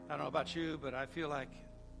I don't know about you, but I feel like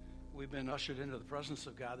we've been ushered into the presence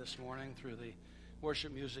of God this morning through the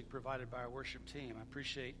worship music provided by our worship team. I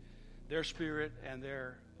appreciate their spirit and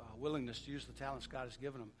their willingness to use the talents God has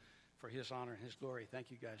given them for His honor and His glory.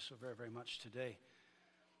 Thank you guys so very, very much today.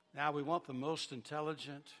 Now we want the most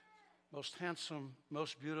intelligent, most handsome,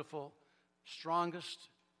 most beautiful, strongest,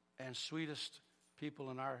 and sweetest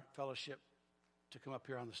people in our fellowship to come up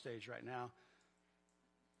here on the stage right now.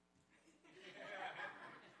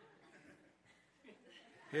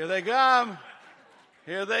 Here they come.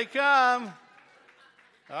 Here they come.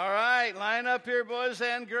 All right, line up here, boys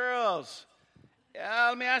and girls.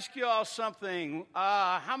 Let me ask you all something.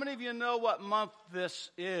 How many of you know what month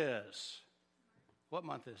this is? What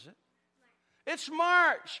month is it? It's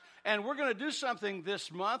March. And we're going to do something this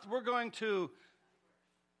month. We're going to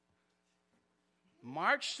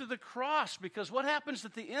march to the cross, because what happens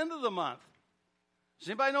at the end of the month? Does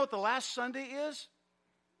anybody know what the last Sunday is?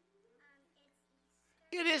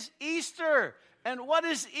 It is Easter. And what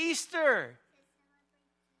is Easter?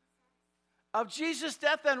 Of Jesus'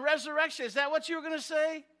 death and resurrection. Is that what you were going to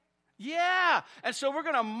say? Yeah. And so we're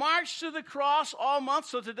going to march to the cross all month.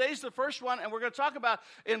 So today's the first one. And we're going to talk about,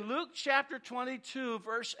 in Luke chapter 22,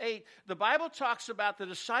 verse 8, the Bible talks about the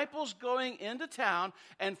disciples going into town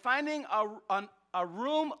and finding a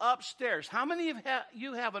room upstairs. How many of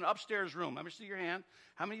you have an upstairs room? Let me see your hand.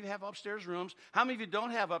 How many of you have upstairs rooms? How many of you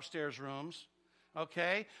don't have upstairs rooms?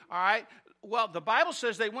 Okay, all right. Well, the Bible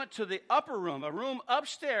says they went to the upper room, a room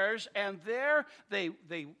upstairs, and there they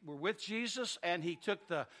were with Jesus, and He took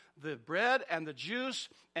the bread and the juice,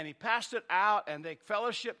 and He passed it out, and they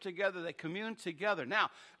fellowshiped together, they communed together. Now,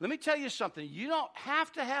 let me tell you something. You don't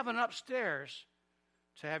have to have an upstairs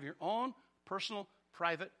to have your own personal,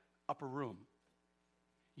 private upper room.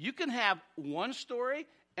 You can have one story,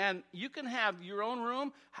 and you can have your own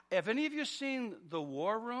room. Have any of you seen The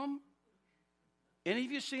War Room? Any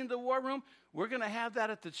of you seen The War Room? We're going to have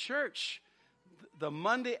that at the church the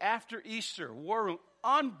Monday after Easter. War Room,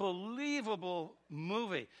 unbelievable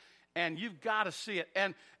movie, and you've got to see it.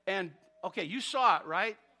 And okay, you saw it,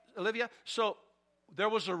 right, Olivia? So there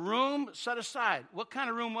was a room set aside. What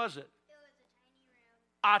kind of room was it?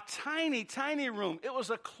 A tiny, tiny room. It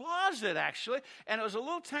was a closet, actually, and it was a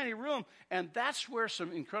little tiny room, and that's where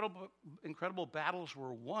some incredible battles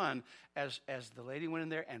were won as the lady went in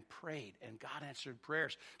there and prayed, and God answered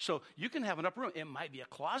prayers. So you can have an upper room. It might be a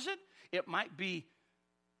closet. It might be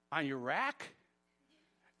on your rack.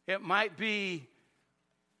 It might be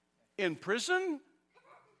in prison.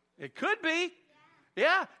 It could be.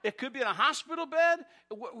 Yeah, it could be in a hospital bed,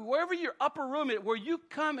 wherever your upper room is, where you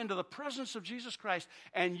come into the presence of Jesus Christ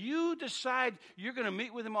and you decide you're going to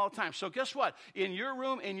meet with Him all the time. So guess what? In your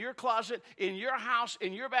room, in your closet, in your house,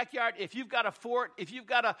 in your backyard, if you've got a fort, if you've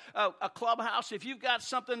got a clubhouse, if you've got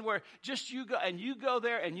something where just you go and you go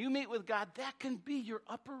there and you meet with God, that can be your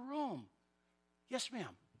upper room. Yes, ma'am.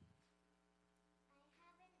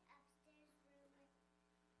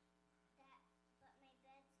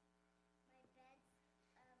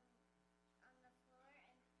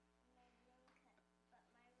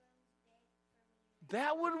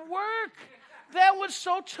 That would work. That would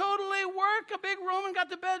so totally work. A big room and got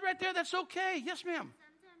the bed right there. That's okay. Yes, ma'am.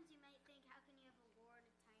 Sometimes you might think, how can you have a war in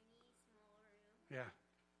a tiny, small room?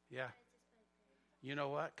 Yeah. You know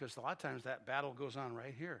what? Because a lot of times that battle goes on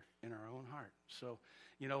right here in our own heart. So,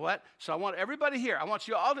 you know what? So I want everybody here. I want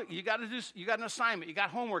you all to, you got an assignment. You got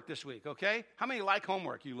homework this week, okay? How many like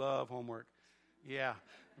homework? You love homework. Yeah.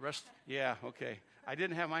 The rest, yeah, okay. I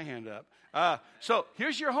didn't have my hand up. So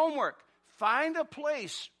here's your homework. Find a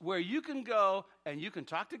place where you can go and you can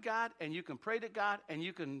talk to God and you can pray to God and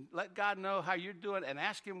you can let God know how you're doing and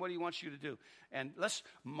ask Him what He wants you to do. And let's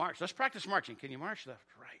march. Let's practice marching. Can you march? Left,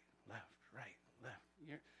 right.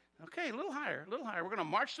 Okay, a little higher. We're going to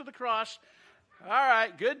march to the cross. All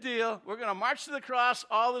right, good deal. We're going to march to the cross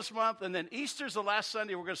all this month, and then Easter's the last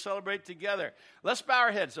Sunday we're going to celebrate together. Let's bow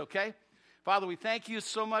our heads, okay? Father, we thank You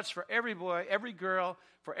so much for every boy, every girl,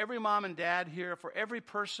 for every mom and dad here, for every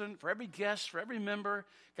person, for every guest, for every member.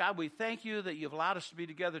 God, we thank You that You've allowed us to be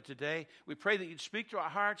together today. We pray that You'd speak to our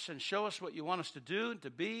hearts and show us what You want us to do and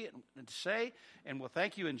to be and to say. And we'll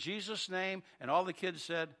thank You in Jesus' name. And all the kids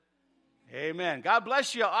said, amen. God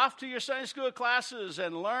bless you. Off to your Sunday school classes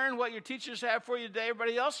and learn what your teachers have for you today.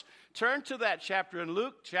 Everybody else, turn to that chapter in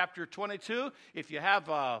Luke, chapter 22. If you have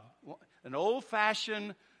an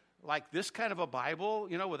old-fashioned like this kind of a Bible,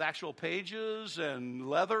 you know, with actual pages and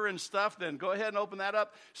leather and stuff, then go ahead and open that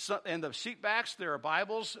up. So, and the seat backs, there are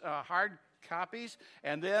Bibles, hard copies.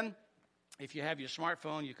 And then if you have your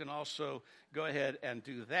smartphone, you can also go ahead and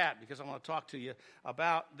do that, because I want to talk to you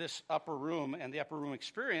about this upper room and the upper room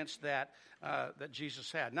experience that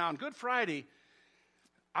Jesus had. Now, on Good Friday,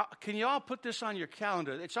 can you all put this on your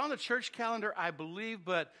calendar? It's on the church calendar, I believe,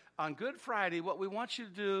 but on Good Friday, what we want you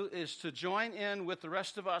to do is to join in with the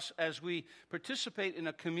rest of us as we participate in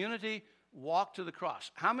a community walk to the cross.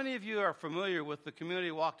 How many of you are familiar with the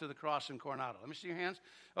community walk to the cross in Coronado? Let me see your hands.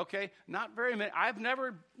 Okay, not very many.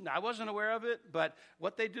 I wasn't aware of it, but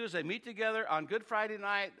what they do is they meet together on Good Friday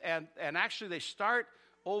night, and actually they start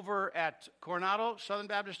over at Coronado Southern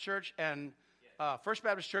Baptist Church, and First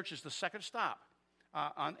Baptist Church is the second stop.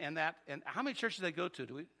 And how many churches do they go to?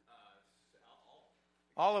 Do we?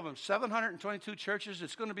 All of them. 722 churches.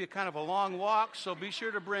 It's going to be a kind of a long walk, so be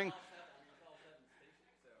sure to bring.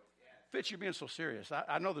 Fitz, you're being so serious.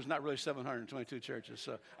 I know there's not really 722 churches,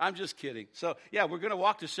 so I'm just kidding. So, yeah, we're going to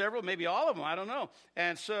walk to several, maybe all of them, I don't know.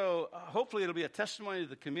 And so hopefully it'll be a testimony to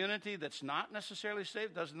the community that's not necessarily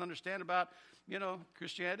saved, doesn't understand about,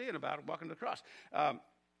 Christianity and about walking to the cross.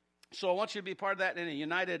 So I want you to be part of that in a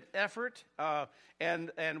united effort,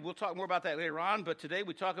 and we'll talk more about that later on. But today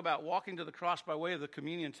we talk about walking to the cross by way of the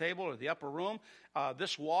communion table or the upper room.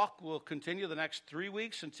 This walk will continue the next 3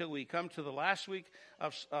 weeks until we come to the last week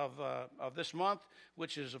of this month,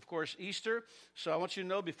 which is, of course, Easter. So I want you to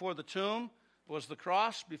know before the tomb was the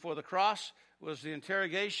cross. Before the cross was the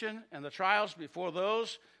interrogation and the trials. Before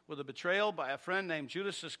those were the betrayal by a friend named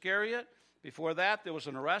Judas Iscariot. Before that, there was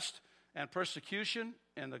an arrest and persecution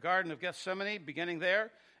in the Garden of Gethsemane, beginning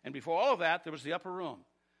there. And before all of that, there was the upper room.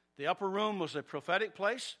 The upper room was a prophetic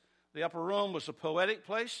place. The upper room was a poetic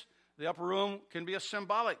place. The upper room can be a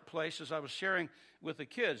symbolic place, as I was sharing with the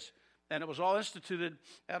kids. And it was all instituted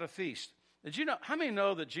at a feast. Did you know, how many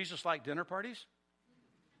know that Jesus liked dinner parties?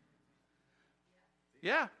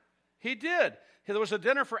 Yeah, he did. There was a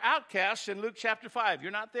dinner for outcasts in Luke chapter 5.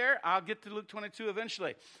 You're not there? I'll get to Luke 22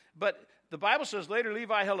 eventually. But the Bible says later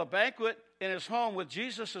Levi held a banquet in his home with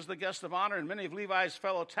Jesus as the guest of honor, and many of Levi's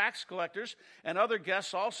fellow tax collectors and other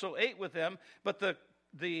guests also ate with them. But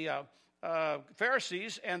the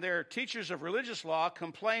Pharisees and their teachers of religious law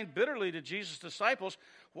complained bitterly to Jesus' disciples,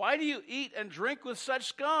 "Why do you eat and drink with such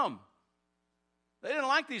scum?" They didn't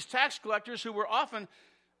like these tax collectors who were often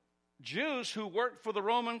Jews who worked for the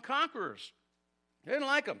Roman conquerors. They didn't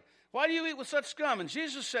like them. "Why do you eat with such scum?" And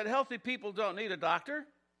Jesus said, "Healthy people don't need a doctor.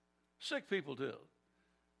 Sick people do."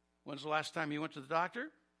 When's the last time you went to the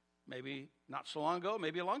doctor? Maybe not so long ago,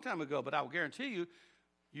 maybe a long time ago, but I will guarantee you,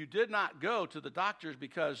 you did not go to the doctors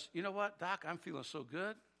because, you know what, Doc, I'm feeling so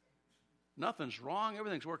good. Nothing's wrong.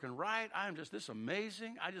 Everything's working right. This is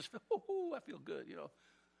amazing. I just feel, I feel good, You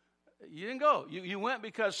didn't go. You went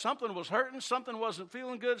because something was hurting, something wasn't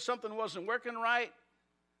feeling good, something wasn't working right,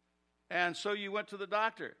 and so you went to the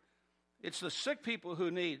doctor. It's the sick people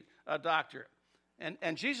who need a doctor.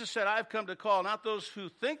 And Jesus said, "I've come to call not those who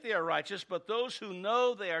think they are righteous, but those who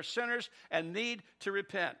know they are sinners and need to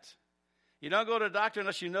repent." You don't go to a doctor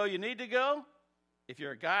unless you know you need to go. If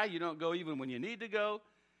you're a guy, you don't go even when you need to go.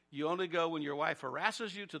 You only go when your wife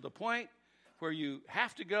harasses you to the point where you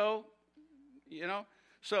have to go,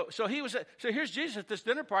 So here's Jesus at this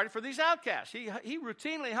dinner party for these outcasts. He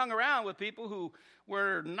routinely hung around with people who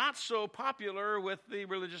were not so popular with the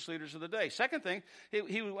religious leaders of the day. Second thing,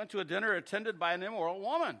 he went to a dinner attended by an immoral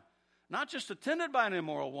woman. Not just attended by an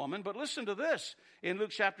immoral woman, but listen to this. In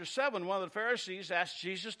Luke chapter 7, one of the Pharisees asked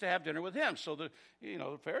Jesus to have dinner with him. So the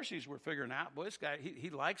Pharisees were figuring out, boy, this guy,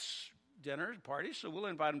 he likes dinner parties, so we'll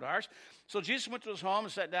invite him to ours. So Jesus went to his home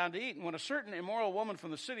and sat down to eat. And when a certain immoral woman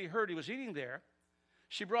from the city heard he was eating there,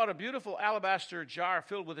 she brought a beautiful alabaster jar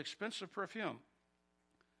filled with expensive perfume.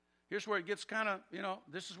 Here's where it gets kind of,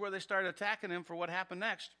 this is where they started attacking him for what happened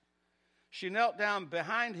next. She knelt down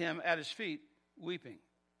behind him at his feet, weeping.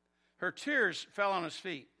 Her tears fell on his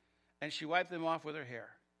feet, and she wiped them off with her hair.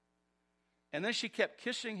 And then she kept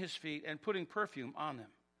kissing his feet and putting perfume on them.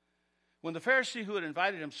 When the Pharisee who had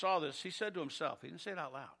invited him saw this, he said to himself, he didn't say it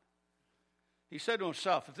out loud. He said to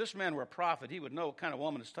himself, if this man were a prophet, he would know what kind of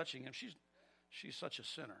woman is touching him. She's such a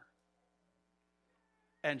sinner.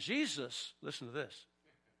 And Jesus, listen to this,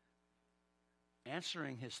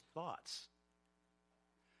 answering his thoughts.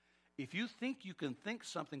 If you think you can think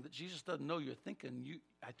something that Jesus doesn't know you're thinking,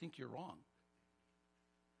 I think you're wrong.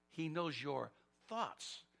 He knows your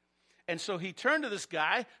thoughts. And so he turned to this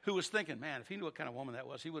guy who was thinking, man, if he knew what kind of woman that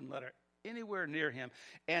was, he wouldn't let her anywhere near him.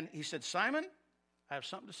 And he said, Simon, I have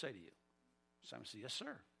something to say to you. Simon said, yes,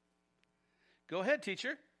 sir. Go ahead,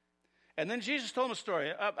 teacher. And then Jesus told him a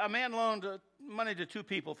story. A man loaned money to two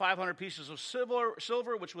people, 500 pieces of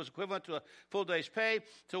silver, which was equivalent to a full day's pay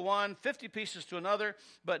to one, 50 pieces to another,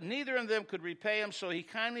 but neither of them could repay him, so he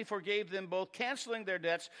kindly forgave them both, canceling their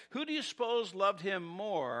debts. Who do you suppose loved him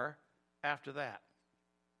more after that?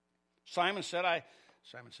 Simon said, I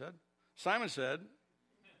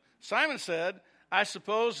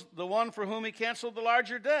suppose the one for whom he canceled the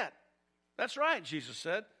larger debt. That's right, Jesus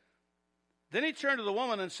said. Then he turned to the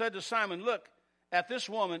woman and said to Simon, look at this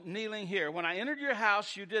woman kneeling here. When I entered your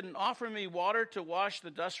house, you didn't offer me water to wash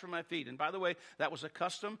the dust from my feet. And by the way, that was a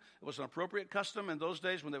custom. It was an appropriate custom in those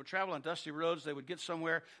days when they would travel on dusty roads. They would get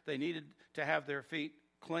somewhere. They needed to have their feet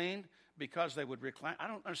cleaned because they would recline. I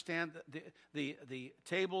don't understand the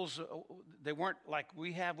tables. They weren't like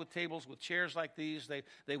we have with tables with chairs like these.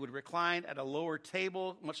 They would recline at a lower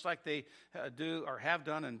table, much like they do or have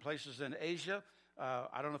done in places in Asia.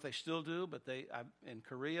 I don't know if they still do, but in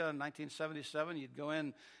Korea in 1977, you'd go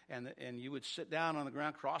in and you would sit down on the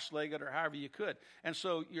ground cross-legged or however you could. And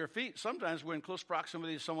so your feet sometimes were in close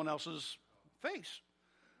proximity to someone else's face.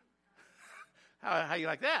 How you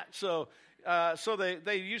like that? So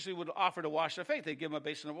they usually would offer to wash their feet. They'd give them a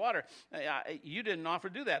basin of water. You didn't offer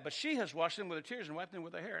to do that, but she has washed them with her tears and wiped them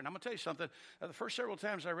with her hair. And I'm going to tell you something. The first several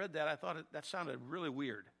times I read that, I thought that sounded really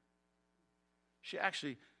weird. She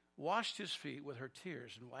actually washed his feet with her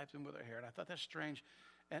tears and wiped them with her hair. And I thought that's strange.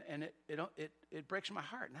 And it breaks my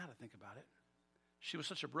heart now to think about it. She was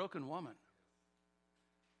such a broken woman.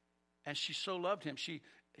 And she so loved him. She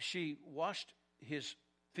washed his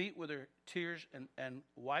feet with her tears and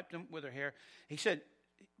wiped them with her hair. He said,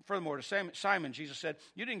 furthermore, to Simon, Jesus said,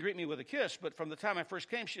 you didn't greet me with a kiss, but from the time I first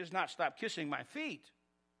came, she has not stopped kissing my feet.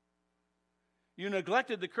 You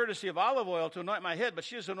neglected the courtesy of olive oil to anoint my head, but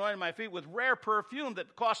she has anointed my feet with rare perfume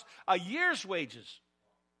that cost a year's wages,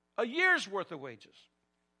 a year's worth of wages.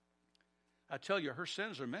 I tell you, her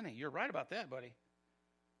sins are many. You're right about that, buddy.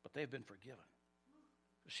 But they've been forgiven.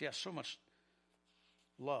 She has so much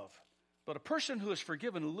love. But a person who is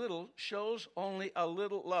forgiven little shows only a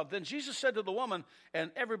little love. Then Jesus said to the woman, and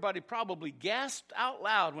everybody probably gasped out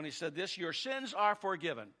loud when he said this, your sins are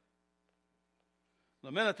forgiven.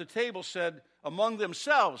 The men at the table said among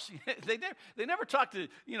themselves, they never talked to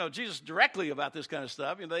Jesus directly about this kind of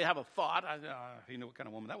stuff. They have a thought. You know what kind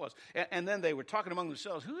of woman that was. And then they were talking among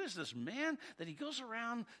themselves, who is this man that he goes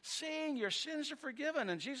around saying your sins are forgiven?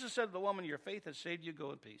 And Jesus said to the woman, your faith has saved you.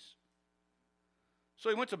 Go in peace. So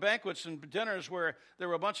he went to banquets and dinners where there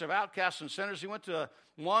were a bunch of outcasts and sinners. He went to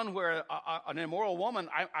one where an immoral woman,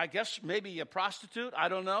 I guess maybe a prostitute, I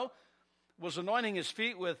don't know, was anointing his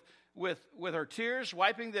feet with her tears,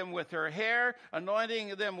 wiping them with her hair,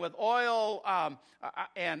 anointing them with oil,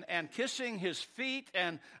 and kissing his feet,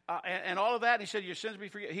 and all of that. And he said, your sins be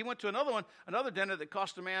forgiven. He went to another dinner that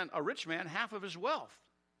cost a rich man, half of his wealth.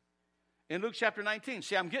 In Luke chapter 19.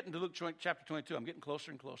 See, I'm getting to Luke chapter 22. I'm getting closer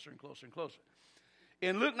and closer and closer and closer.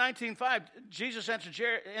 In Luke 19:5, Jesus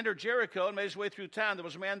entered Jericho and made his way through town. There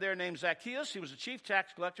was a man there named Zacchaeus. He was a chief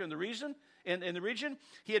tax collector in the region.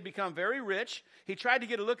 He had become very rich. He tried to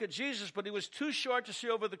get a look at Jesus, but he was too short to see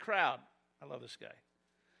over the crowd. I love this guy.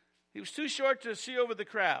 He was too short to see over the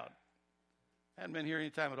crowd. I hadn't been here any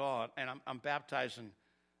time at all, and I'm baptizing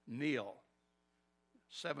Neil,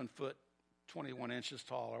 7 foot, 21 inches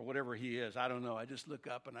tall, or whatever he is. I don't know. I just look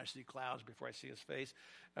up and I see clouds before I see his face.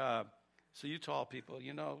 So you tall people,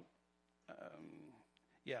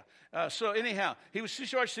 so anyhow, he was too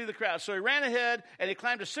short to see the crowd. So he ran ahead and he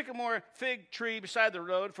climbed a sycamore fig tree beside the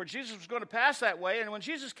road, for Jesus was going to pass that way. And when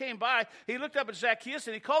Jesus came by, he looked up at Zacchaeus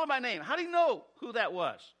and he called him by name. How do you know who that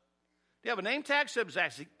was? Do you have a name tag that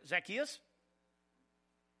said Zacchaeus?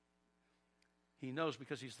 He knows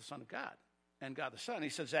because he's the Son of God and God the Son. He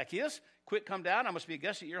said, Zacchaeus, quick, come down. I must be a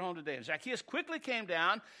guest at your home today. And Zacchaeus quickly came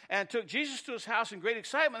down and took Jesus to his house in great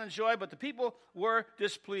excitement and joy, but the people were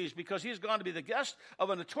displeased because he's gone to be the guest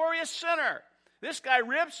of a notorious sinner. This guy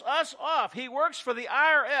rips us off. He works for the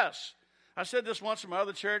IRS. I said this once in my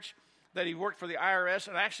other church, that he worked for the IRS,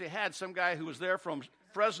 and I actually had some guy who was there from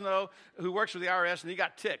Fresno who works for the IRS, and he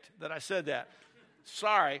got ticked that I said that.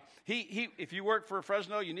 Sorry. If you work for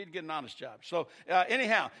Fresno, you need to get an honest job. So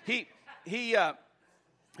anyhow, He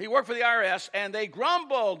worked for the IRS, and they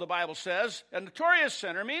grumbled, the Bible says, a notorious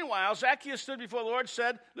sinner. Meanwhile, Zacchaeus stood before the Lord and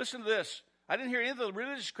said, listen to this. I didn't hear any of the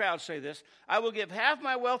religious crowd say this. I will give half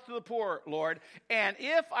my wealth to the poor, Lord, and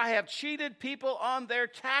if I have cheated people on their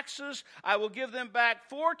taxes, I will give them back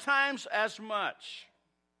 4 times as much.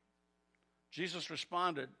 Jesus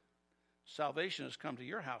responded, salvation has come to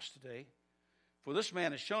your house today. For this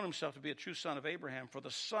man has shown himself to be a true son of Abraham. For the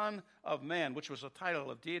Son of Man, which was a title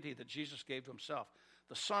of deity that Jesus gave to himself,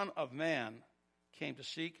 the Son of Man came to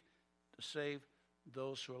seek to save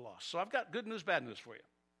those who are lost. So I've got good news, bad news for you.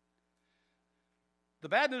 The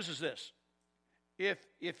bad news is this.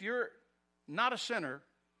 If you're not a sinner,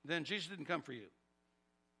 then Jesus didn't come for you.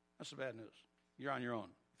 That's the bad news. You're on your own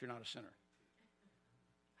if you're not a sinner.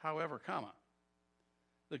 However,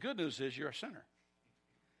 the good news is you're a sinner.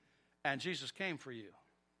 And Jesus came for you.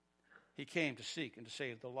 He came to seek and to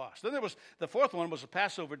save the lost. Then there was, the fourth one was a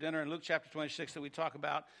Passover dinner in Luke chapter 26 that we talk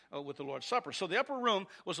about with the Lord's Supper. So the upper room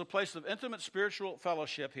was a place of intimate spiritual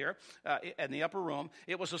fellowship here in the upper room.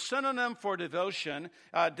 It was a synonym for devotion.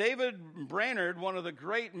 David Brainerd, one of the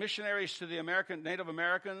great missionaries to the Native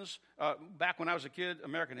Americans, back when I was a kid,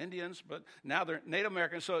 American Indians, but now they're Native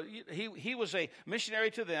Americans. So he was a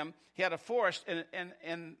missionary to them. He had a forest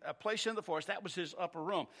and a place in the forest. That was his upper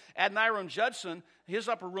room. Adoniram Judson, his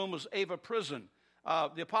upper room was Ava Prison.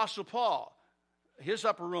 The Apostle Paul, his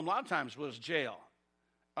upper room a lot of times was jail.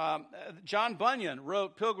 John Bunyan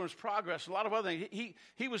wrote Pilgrim's Progress, a lot of other things.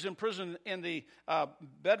 He was in prison in the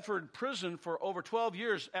Bedford prison for over 12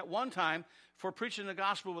 years at one time for preaching the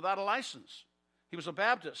gospel without a license. He was a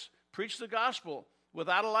Baptist, preached the gospel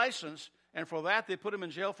without a license, and for that they put him in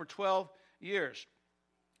jail for 12 years.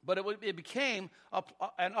 But it became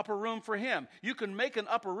an upper room for him. You can make an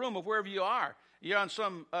upper room of wherever you are. You're on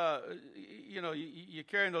some, you're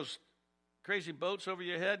carrying those crazy boats over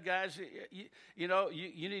your head, guys. You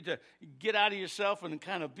need to get out of yourself and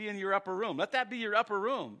kind of be in your upper room. Let that be your upper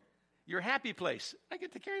room, your happy place. I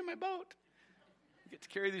get to carry my boat. I get to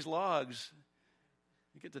carry these logs.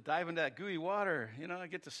 I get to dive into that gooey water. I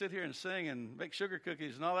get to sit here and sing and make sugar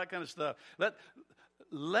cookies and all that kind of stuff.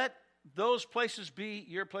 Let those places be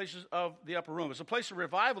your places of the upper room. It's a place of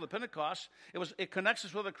revival at Pentecost. It connects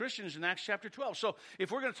us with the Christians in Acts chapter 12. So if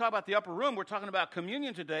we're going to talk about the upper room, we're talking about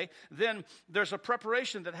communion today, then there's a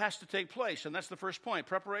preparation that has to take place. And that's the first point.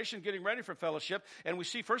 Preparation, getting ready for fellowship. And we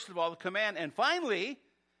see, first of all, the command. And finally,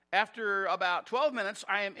 after about 12 minutes,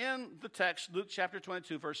 I am in the text, Luke chapter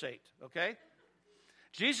 22, verse 8. Okay?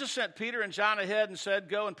 Jesus sent Peter and John ahead and said,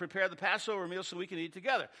 go and prepare the Passover meal so we can eat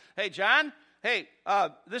together. Hey, John. Hey,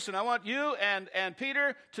 listen, I want you and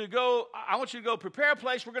Peter to go. I want you to go prepare a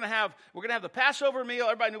place. We're going to have the Passover meal.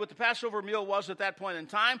 Everybody knew what the Passover meal was at that point in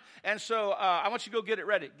time. And so I want you to go get it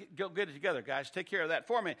ready. Go get it together, guys. Take care of that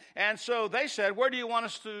for me. And so they said, where do you want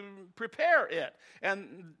us to prepare it?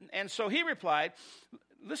 And so he replied,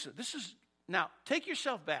 listen, now take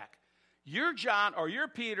yourself back. You're John or you're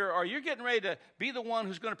Peter or you're getting ready to be the one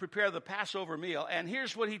who's going to prepare the Passover meal. And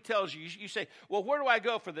here's what he tells you. You say, well, where do I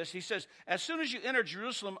go for this? He says, as soon as you enter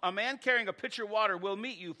Jerusalem, a man carrying a pitcher of water will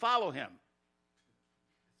meet you. Follow him.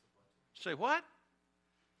 Say, what?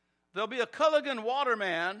 There'll be a Culligan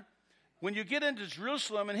waterman when you get into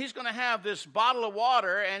Jerusalem, and he's going to have this bottle of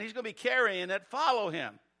water, and he's going to be carrying it. Follow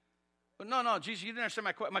him. But no, Jesus, you didn't understand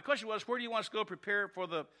my question. My question was, where do you want us to go prepare for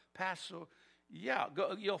the Passover? Yeah,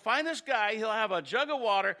 you'll find this guy. He'll have a jug of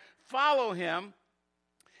water. Follow him.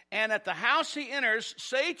 And at the house he enters,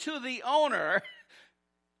 say to the owner,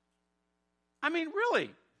 I mean,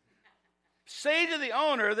 really, say to the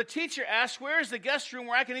owner, the teacher asks, where is the guest room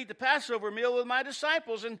where I can eat the Passover meal with my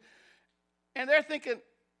disciples? And they're thinking,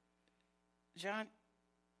 John,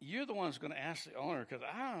 you're the one who's going to ask the owner, because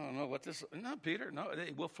I don't know what this, no, Peter, no,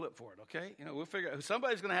 we'll flip for it, okay? We'll figure out,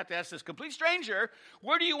 somebody's going to have to ask this complete stranger,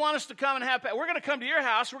 where do you want us to come and have, we're going to come to your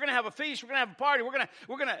house, we're going to have a feast, we're going to have a party,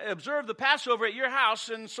 we're going to observe the Passover at your house,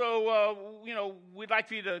 and so, we'd like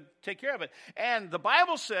for you to take care of it. And the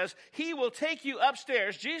Bible says, he will take you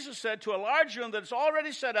upstairs, Jesus said, to a large room that's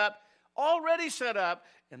already set up,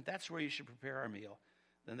 and that's where you should prepare our meal.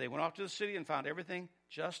 Then they went off to the city and found everything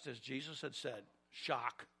just as Jesus had said.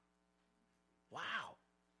 Shock. Wow.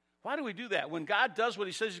 Why do we do that? When God does what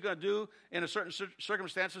he says he's going to do in a certain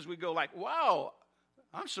circumstances, we go like, wow,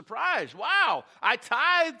 I'm surprised. Wow, I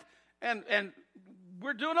tithed and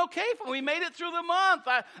we're doing okay. We made it through the month.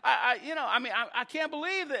 I can't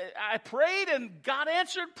believe that I prayed and God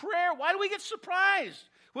answered prayer. Why do we get surprised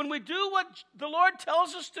when we do what the Lord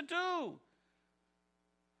tells us to do?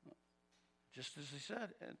 Just as he said.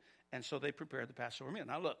 And so they prepared the Passover meal.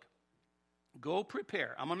 Now look. Go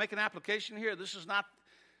prepare. I'm going to make an application here. This is not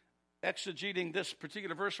exegeting this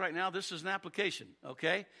particular verse right now. This is an application,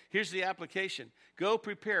 okay? Here's the application. Go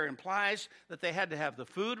prepare implies that they had to have the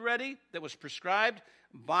food ready that was prescribed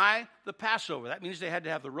by the Passover. That means they had to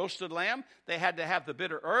have the roasted lamb. They had to have the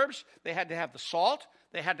bitter herbs. They had to have the salt.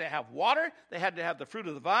 They had to have water. They had to have the fruit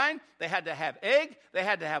of the vine. They had to have egg. They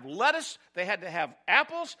had to have lettuce. They had to have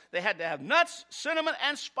apples. They had to have nuts, cinnamon,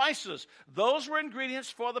 and spices. Those were ingredients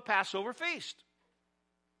for the Passover feast.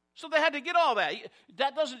 So they had to get all that.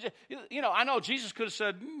 That doesn't, I know Jesus could have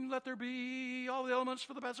said, let there be all the elements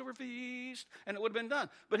for the Passover feast, and it would have been done.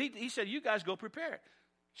 But he said, you guys go prepare it.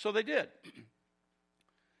 So they did.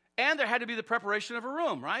 And there had to be the preparation of a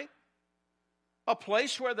room, right? A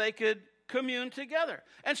place where they could commune together.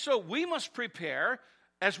 And so we must prepare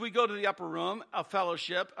as we go to the upper room of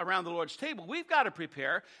fellowship around the Lord's table. We've got to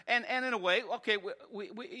prepare. And in a way, okay,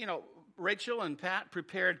 we Rachel and Pat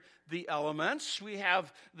prepared the elements. We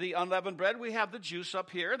have the unleavened bread. We have the juice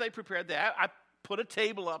up here. They prepared that. I put a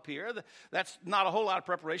table up here. That's not a whole lot of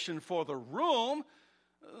preparation for the room.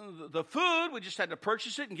 The food, we just had to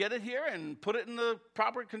purchase it and get it here and put it in the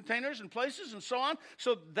proper containers and places and so on.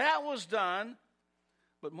 So that was done.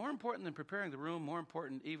 But more important than preparing the room, more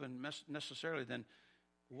important even necessarily than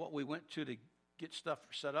what we went to get stuff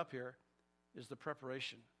set up here, is the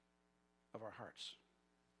preparation of our hearts.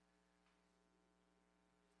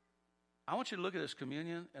 I want you to look at this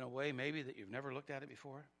communion in a way maybe that you've never looked at it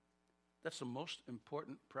before. That's the most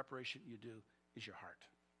important preparation you do, is your heart.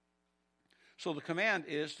 So the command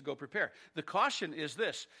is to go prepare. The caution is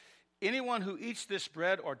this: anyone who eats this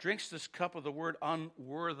bread or drinks this cup, of the word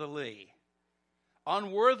unworthily.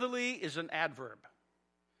 Unworthily is an adverb.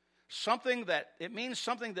 It means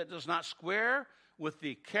something that does not square with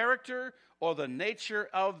the character or the nature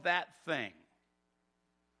of that thing.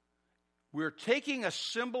 We're taking a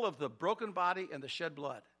symbol of the broken body and the shed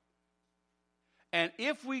blood. And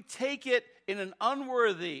if we take it in an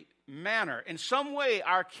unworthy manner, in some way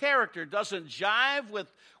our character doesn't jive with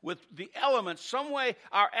the elements, some way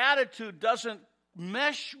our attitude doesn't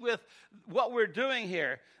mesh with what we're doing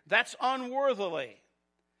here, that's unworthily.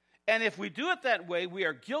 And if we do it that way, we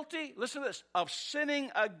are guilty, listen to this, of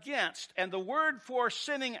sinning against. And the word for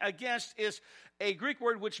sinning against is a Greek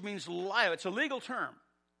word which means liable. It's a legal term.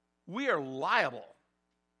 We are liable.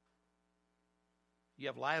 You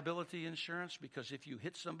have liability insurance because if you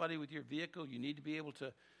hit somebody with your vehicle, you need to be able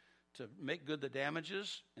to make good the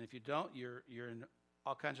damages. And if you don't, you're in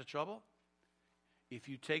all kinds of trouble. If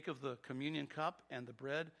you take of the communion cup and the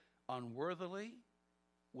bread unworthily,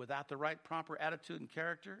 without the right proper attitude and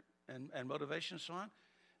character and motivation and so on,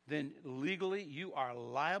 then legally you are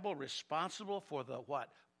liable, responsible for the what?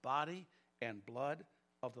 Body and blood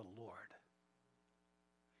of the Lord.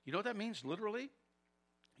 You know what that means literally?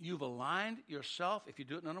 You've aligned yourself, if you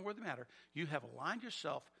do it in an unworthy manner, you have aligned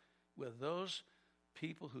yourself with those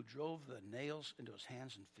people who drove the nails into his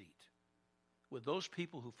hands and feet, with those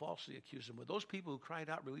people who falsely accused him, with those people who cried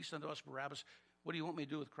out, release unto us Barabbas. What do you want me to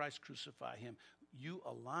do with Christ? Crucify him. You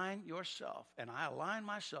align yourself, and I align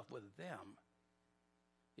myself with them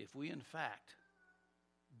if we, in fact,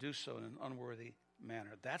 do so in an unworthy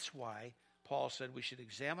manner. That's why Paul said we should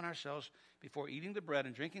examine ourselves before eating the bread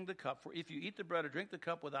and drinking the cup. For if you eat the bread or drink the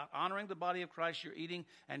cup without honoring the body of Christ, you're eating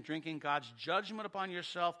and drinking God's judgment upon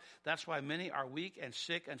yourself. That's why many are weak and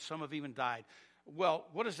sick, and some have even died. Well,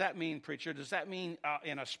 what does that mean, preacher? Does that mean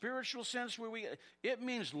in a spiritual sense? It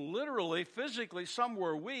means literally, physically, some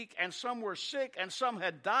were weak and some were sick and some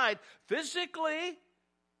had died physically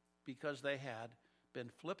because they had been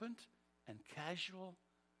flippant and casual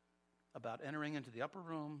about entering into the upper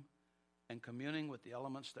room and communing with the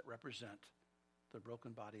elements that represent the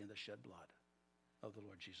broken body and the shed blood of the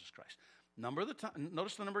Lord Jesus Christ.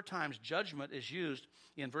 Notice the number of times judgment is used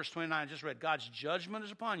in verse 29. I just read, God's judgment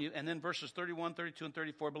is upon you. And then verses 31, 32, and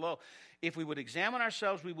 34 below. If we would examine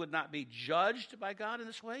ourselves, we would not be judged by God in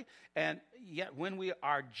this way. And yet when we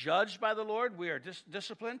are judged by the Lord, we are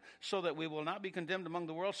disciplined so that we will not be condemned among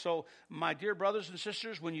the world. So, my dear brothers and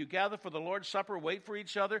sisters, when you gather for the Lord's Supper, wait for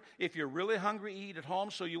each other. If you're really hungry, eat at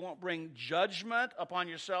home so you won't bring judgment upon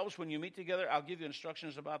yourselves when you meet together. I'll give you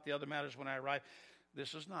instructions about the other matters when I arrive.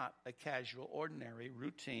 This is not a casual, ordinary,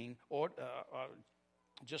 routine, or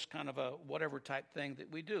just kind of a whatever type thing that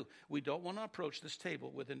we do. We don't want to approach this table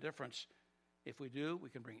with indifference. If we do, we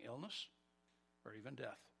can bring illness or even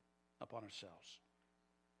death upon ourselves.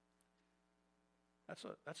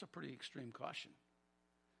 That's a pretty extreme caution.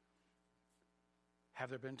 Have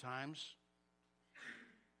there been times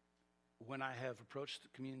when I have approached the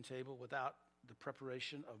communion table without the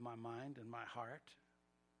preparation of my mind and my heart?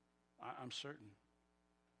 I'm certain.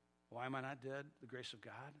 Why am I not dead? The grace of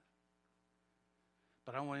God.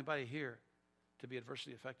 But I don't want anybody here to be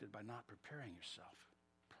adversely affected by not preparing yourself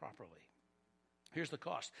properly. Here's the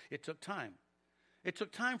cost. It took time. It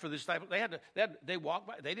took time for the disciples. They walked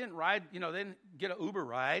by. They didn't ride, they didn't get an Uber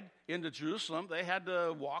ride into Jerusalem. They had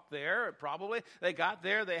to walk there, probably. They got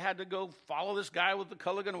there. They had to go follow this guy with the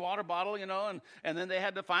Culligan water bottle, and then they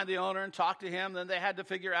had to find the owner and talk to him. Then they had to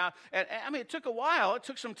figure out. And it took a while. It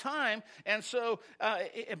took some time. And so,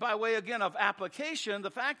 by way, again, of application,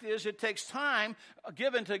 the fact is it takes time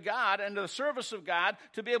given to God and to the service of God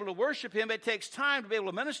to be able to worship Him. It takes time to be able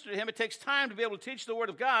to minister to Him. It takes time to be able to teach the Word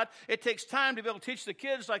of God. It takes time to be able to teach the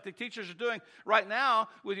kids like the teachers are doing right now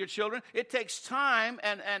with your children. It takes time,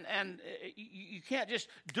 and you can't just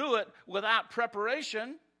do it without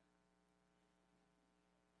preparation.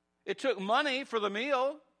 It took money for the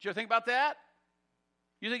meal. Did you ever think about that?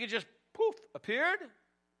 You think it just poof appeared?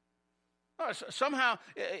 Oh, somehow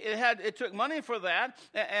it took money for that,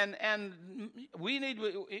 and we need,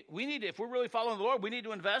 if we're really following the Lord, we need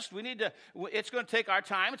to invest. It's going to take our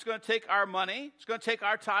time. It's going to take our money. It's going to take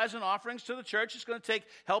our tithes and offerings to the church. It's going to take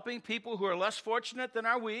helping people who are less fortunate than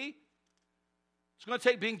are we. It's going to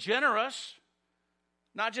take being generous,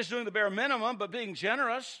 not just doing the bare minimum, but being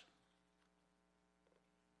generous.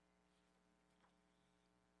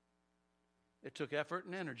 It took effort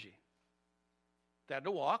and energy. They had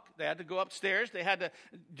to walk. They had to go upstairs. They had to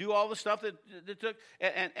do all the stuff that took.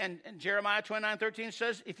 And Jeremiah 29:13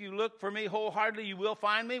 says, if you look for me wholeheartedly, you will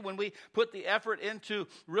find me. When we put the effort into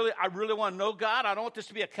I really want to know God. I don't want this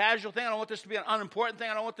to be a casual thing. I don't want this to be an unimportant thing.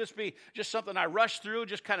 I don't want this to be just something I rush through,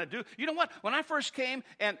 just kind of do. You know what? When I first came,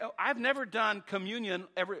 and I've never done communion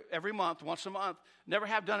every month, once a month. Never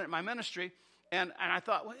have done it in my ministry. And I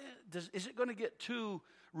thought, well, is it going to get too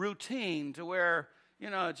routine to where...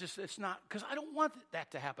 it's not, because I don't want that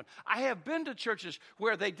to happen. I have been to churches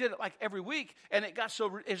where they did it like every week, and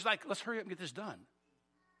it's like, let's hurry up and get this done.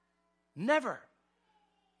 Never.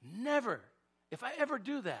 If I ever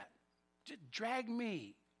do that, just drag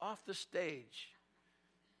me off the stage.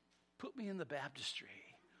 Put me in the baptistry.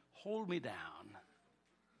 Hold me down.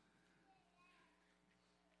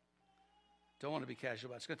 Don't want to be casual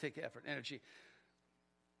about it. It's going to take effort, energy.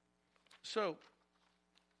 So,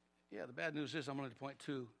 yeah, the bad news is I'm only to point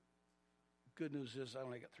 2. Good news is I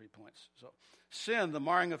only got 3 points. So, sin, the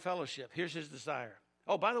marring of fellowship. Here's his desire.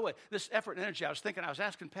 Oh, by the way, this effort and energy, I was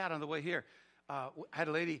asking Pat on the way here. I had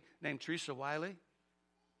a lady named Teresa Wiley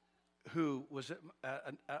who was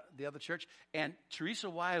at the other church. And Teresa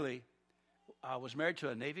Wiley was married to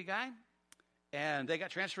a Navy guy. And they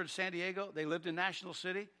got transferred to San Diego. They lived in National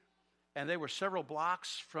City. And they were several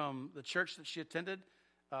blocks from the church that she attended,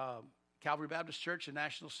 Calvary Baptist Church in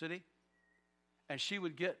National City. And she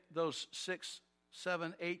would get those 6,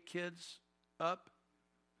 7, 8 kids up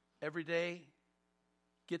every day,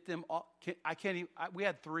 get them all. We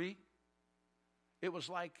had 3. It was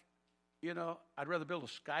like, I'd rather build a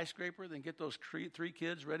skyscraper than get those 3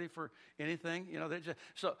 kids ready for anything.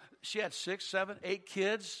 So she had 6, 7, 8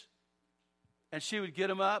 kids, and she would get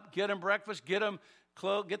them up, get them breakfast, get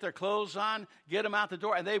their clothes on, get them out the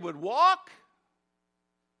door, and they would walk.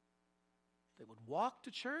 They would walk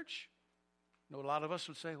to church. A lot of us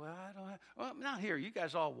would say, well, I don't have, well, not here. You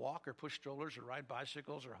guys all walk or push strollers or ride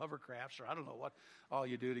bicycles or hovercrafts or I don't know what all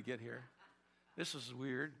you do to get here. This is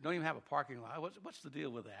weird. Don't even have a parking lot. What's the deal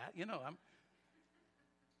with that?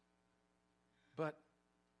 But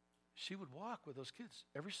she would walk with those kids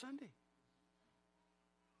every Sunday.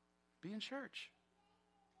 Be in church.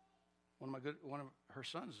 One of her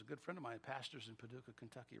sons is a good friend of mine, pastors in Paducah,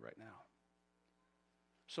 Kentucky right now.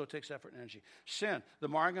 So it takes effort and energy. Sin, the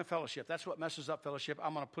marring of fellowship. That's what messes up fellowship.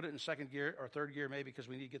 I'm going to put it in second gear or third gear maybe because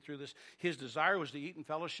we need to get through this. His desire was to eat in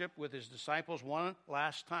fellowship with his disciples one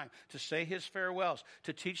last time, to say his farewells,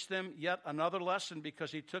 to teach them yet another lesson because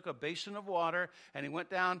he took a basin of water and he went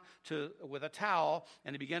down with a towel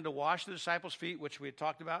and he began to wash the disciples' feet, which we had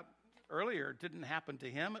talked about earlier. It didn't happen to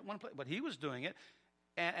him at one place, but he was doing it.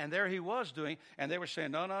 And there he was doing, and they were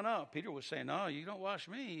saying, no. Peter was saying, no, you don't wash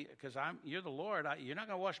me because you're the Lord. You're not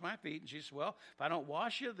going to wash my feet. And she said, well, if I don't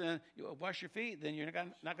wash you, then you wash your feet, then you're not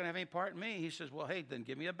going to have any part in me. He says, well, hey, then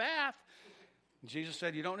give me a bath. And Jesus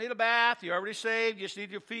said, you don't need a bath. You're already saved. You just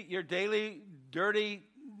need your daily dirty,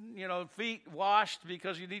 feet washed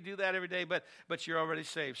because you need to do that every day, but you're already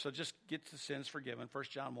saved. So just get the sins forgiven. 1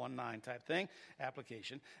 John 1:9 type thing,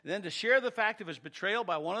 application. And then to share the fact of his betrayal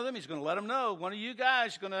by one of them, he's going to let them know, one of you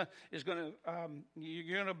guys you're going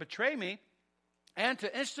to betray me, and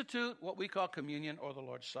to institute what we call communion or the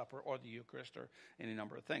Lord's Supper or the Eucharist or any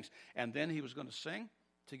number of things. And then he was going to sing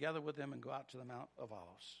together with them and go out to the Mount of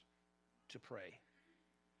Olives to pray.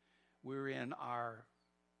 We're in our...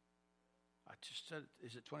 I just said,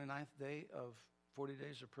 is it 29th day of 40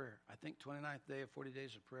 days of prayer? I think 29th day of 40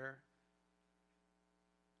 days of prayer.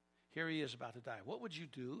 Here he is about to die. What would you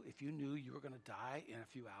do if you knew you were going to die in a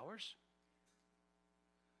few hours?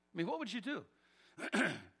 I mean, what would you do?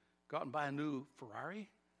 Go out and buy a new Ferrari?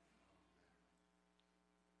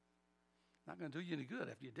 Not going to do you any good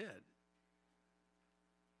if you did.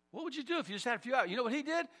 What would you do if you just had a few hours? You know what he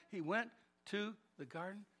did? He went to the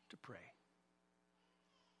garden to pray.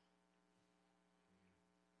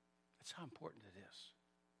 That's how important it is.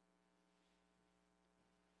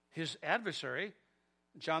 His adversary,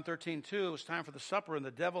 John 13:2, it was time for the supper, and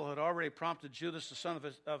the devil had already prompted Judas, the son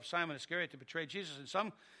of Simon Iscariot, to betray Jesus. In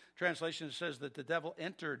some translations, it says that the devil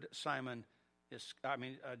entered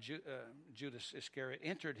Judas Iscariot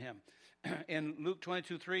entered him. In Luke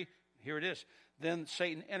 22:3, here it is. Then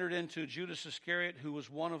Satan entered into Judas Iscariot, who was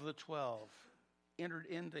one of the 12. Entered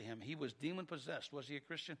into him. He was demon-possessed. Was he a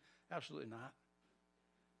Christian? Absolutely not.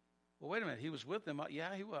 Well, wait a minute. He was with them.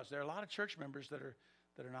 Yeah, he was. There are a lot of church members that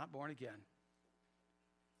are not born again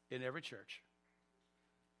in every church.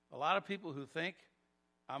 A lot of people who think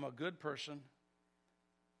I'm a good person.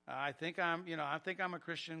 I think I'm a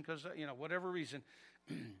Christian because, whatever reason.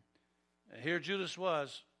 Here Judas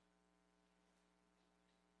was.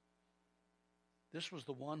 This was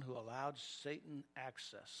the one who allowed Satan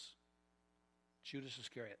access. Judas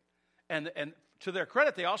Iscariot. And to their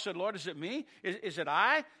credit, they all said, Lord, is it me? Is it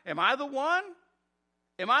I? Am I the one?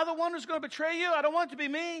 Am I the one who's going to betray you? I don't want it to be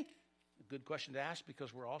me. A good question to ask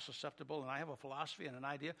because we're all susceptible, and I have a philosophy and an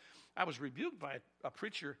idea. I was rebuked by a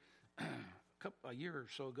preacher a year or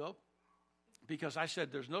so ago because I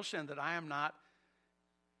said there's no sin that I am not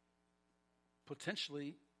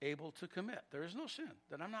potentially able to commit. There is no sin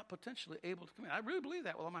that I'm not potentially able to commit. I really believe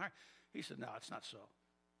that with all my heart. He said, no, it's not so.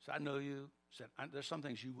 So I know you. Said, there's some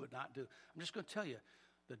things you would not do. I'm just going to tell you,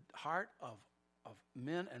 the heart of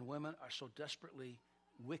men and women are so desperately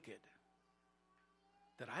wicked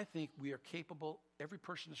that I think we are capable, every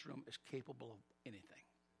person in this room is capable of anything.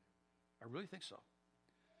 I really think so.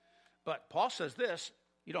 But Paul says this,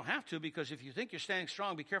 you don't have to, because if you think you're standing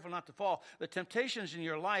strong, be careful not to fall. The temptations in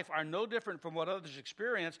your life are no different from what others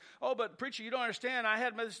experience. Oh, but preacher, you don't understand. I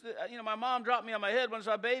had my mom dropped me on my head when I was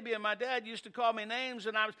a baby, and my dad used to call me names,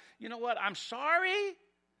 and I was, you know what? I'm sorry.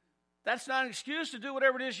 That's not an excuse to do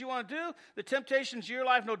whatever it is you want to do. The temptations in your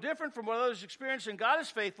life no different from what others experience, and God is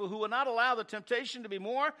faithful, who will not allow the temptation to be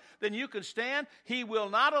more than you can stand. He will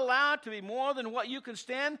not allow it to be more than what you can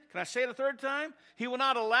stand. Can I say it a third time? He will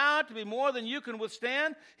not allow it to be more than you can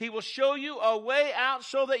withstand. He will show you a way out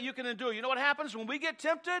so that you can endure. You know what happens when we get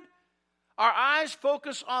tempted? Our eyes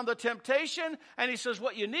focus on the temptation, and he says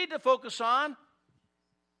what you need to focus on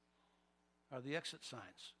are the exit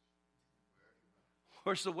signs.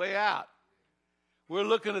 Where's the way out? We're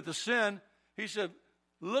looking at the sin. He said,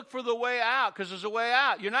 look for the way out, because there's a way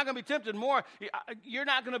out. You're not going to be tempted more. You're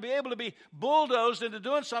not going to be able to be bulldozed into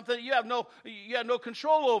doing something that you have no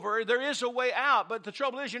control over. There is a way out, but the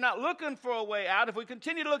trouble is you're not looking for a way out. If we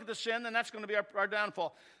continue to look at the sin, then that's going to be our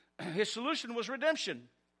downfall. His solution was redemption.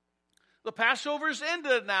 The Passover's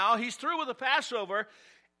ended now. He's through with the Passover.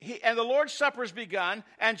 And the Lord's Supper has begun,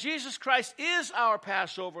 and Jesus Christ is our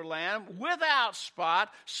Passover lamb, without spot,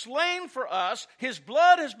 slain for us. His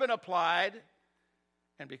blood has been applied.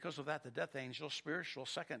 And because of that, the death angel, spiritual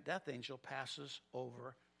second death angel, passes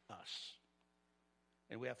over us.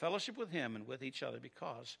 And we have fellowship with him and with each other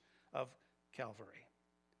because of Calvary.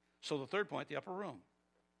 So the third point, the upper room.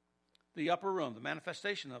 The upper room, the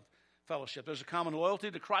manifestation of fellowship. There's a common loyalty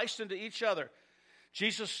to Christ and to each other.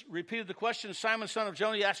 Jesus repeated the question. Simon, son of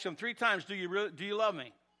Jonah, he asked him 3 times, do you love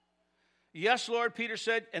me? Yes, Lord, Peter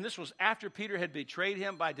said, and this was after Peter had betrayed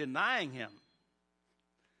him by denying him.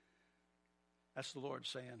 That's the Lord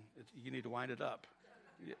saying, you need to wind it up.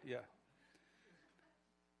 Yeah.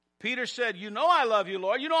 Peter said, you know I love you,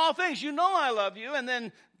 Lord. You know all things. You know I love you. And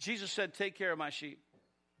then Jesus said, take care of my sheep.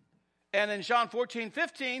 And in John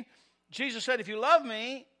 14:15, Jesus said, if you love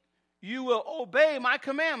me, you will obey my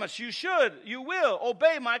commandments. You will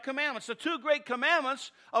obey my commandments. The 2 great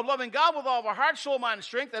commandments of loving God with all of our heart, soul, mind, and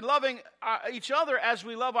strength, and loving each other as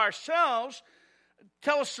we love ourselves,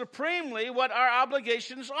 tell us supremely what our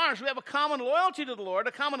obligations are. So we have a common loyalty to the Lord,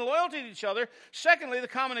 a common loyalty to each other. Secondly, the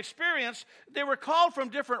common experience. They were called from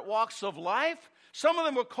different walks of life. Some of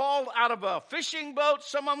them were called out of a fishing boat.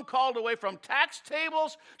 Some of them called away from tax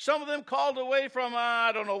tables. Some of them called away from,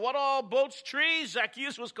 I don't know what all, boats, trees.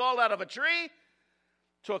 Zacchaeus was called out of a tree.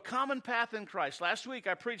 To a common path in Christ. Last week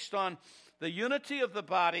I preached on the unity of the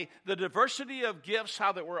body, the diversity of gifts,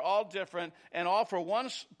 how that we're all different, and all for one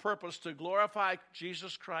purpose, to glorify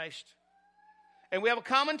Jesus Christ. And we have a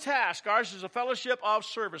common task. Ours is a fellowship of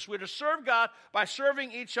service. We're to serve God by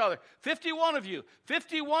serving each other. 51 of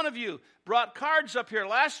you brought cards up here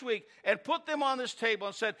last week and put them on this table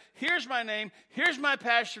and said, here's my name, here's my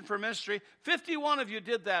passion for ministry. 51 of you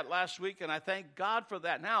did that last week, and I thank God for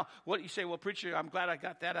that. Now, what you say, well, preacher, I'm glad I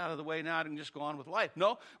got that out of the way now. I can just go on with life.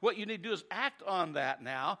 No, what you need to do is act on that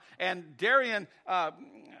now. And Darian,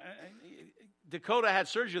 Dakota had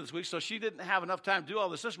surgery this week, so she didn't have enough time to do all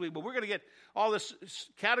this week. But we're going to get all this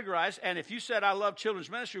categorized. And if you said, I love children's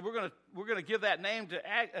ministry, we're going to give that name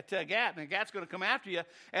to Gat, and Gat's going to come after you.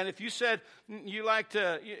 And if you said you like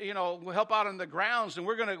to, help out on the grounds, and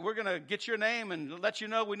we're going to get your name and let you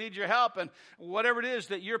know we need your help, and whatever it is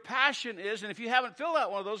that your passion is. And if you haven't filled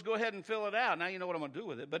out one of those, go ahead and fill it out. Now you know what I'm going to do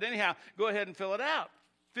with it. But anyhow, go ahead and fill it out.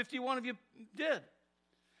 51 of you did.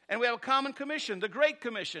 And we have a common commission, the Great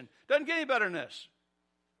Commission. Doesn't get any better than this.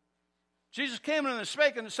 Jesus came in and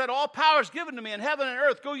spake and said, all power is given to me in heaven and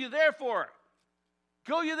earth. Go you therefore.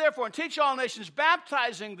 Go you therefore and teach all nations,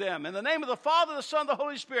 baptizing them in the name of the Father, the Son, and the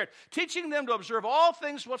Holy Spirit, teaching them to observe all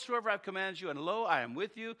things whatsoever I've commanded you. And lo, I am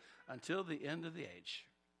with you until the end of the age,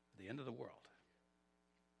 the end of the world.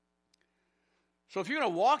 So if you're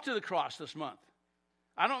going to walk to the cross this month,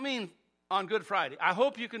 I don't mean on Good Friday. I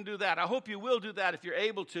hope you can do that. I hope you will do that if you're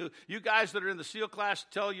able to. You guys that are in the SEAL class,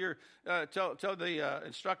 tell the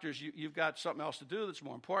instructors you've got something else to do that's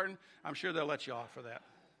more important. I'm sure they'll let you off for that.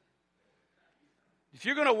 If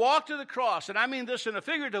you're going to walk to the cross, and I mean this in a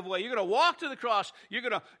figurative way, you're going to walk to the cross, you're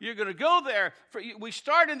going to go there. We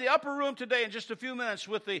start in the upper room today in just a few minutes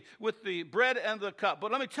with the bread and the cup.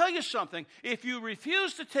 But let me tell you something. If you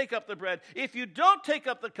refuse to take up the bread, if you don't take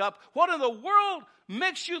up the cup, what in the world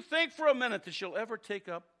makes you think for a minute that you'll ever take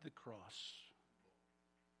up the cross?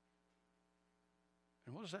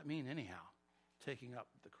 And what does that mean anyhow, taking up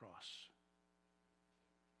the cross?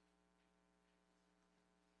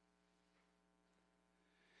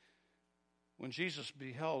 When Jesus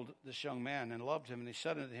beheld this young man and loved him, and he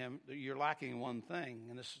said unto him, you're lacking one thing.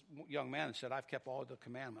 And this young man said, I've kept all the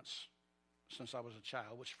commandments since I was a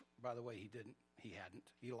child, which, by the way, he hadn't.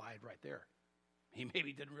 He lied right there. He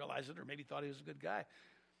maybe didn't realize it, or maybe thought he was a good guy.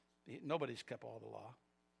 Nobody's kept all the law.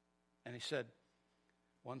 And he said,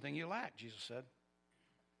 one thing you lack, Jesus said.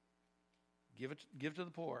 Give to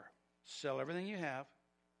the poor. Sell everything you have.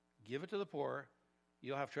 Give it to the poor.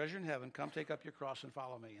 You'll have treasure in heaven. Come take up your cross and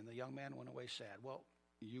follow me. And the young man went away sad. Well,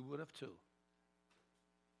 you would have too.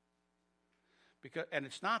 And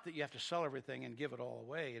it's not that you have to sell everything and give it all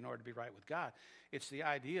away in order to be right with God. It's the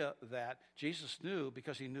idea that Jesus knew,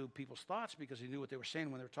 because he knew people's thoughts, because he knew what they were saying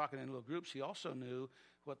when they were talking in little groups, he also knew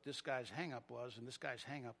what this guy's hang-up was, and this guy's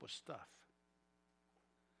hang-up was stuff.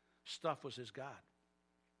 Stuff was his God.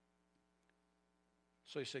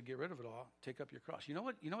 So he said, get rid of it all. Take up your cross. You know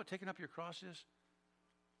what taking up your cross is?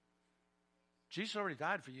 Jesus already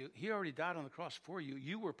died for you. He already died on the cross for you.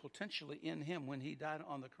 You were potentially in him when he died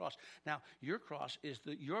on the cross. Now, your cross is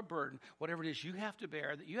your burden, whatever it is you have to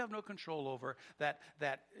bear, that you have no control over, that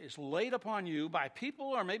is laid upon you by people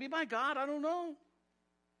or maybe by God, I don't know.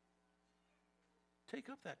 Take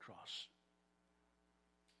up that cross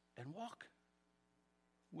and walk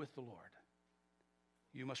with the Lord.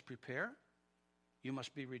 You must prepare. You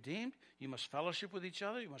must be redeemed. You must fellowship with each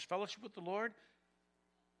other. You must fellowship with the Lord.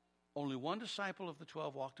 Only one disciple of the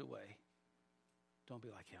 12 walked away. Don't be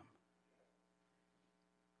like him.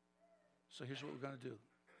 So here's what we're going to do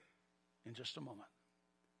in just a moment.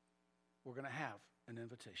 We're going to have an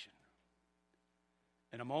invitation.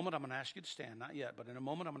 In a moment, I'm going to ask you to stand. Not yet, but in a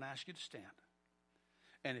moment, I'm going to ask you to stand.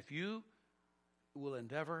 And if you will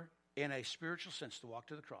endeavor in a spiritual sense to walk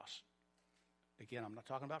to the cross, again, I'm not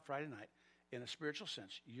talking about Friday night. In a spiritual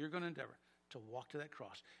sense, you're going to endeavor to walk to that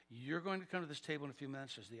cross. You're going to come to this table in a few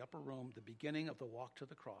minutes as the upper room, the beginning of the walk to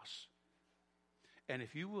the cross. And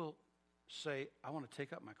if you will say, I want to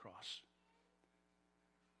take up my cross,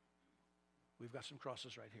 we've got some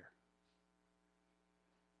crosses right here.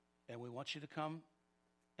 And we want you to come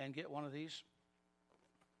and get one of these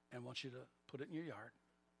and want you to put it in your yard.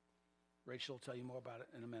 Rachel will tell you more about it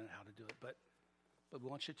in a minute, how to do it. But we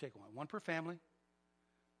want you to take one per family.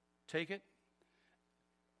 Take it.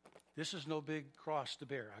 This is no big cross to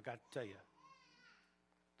bear, I got to tell you.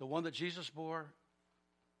 The one that Jesus bore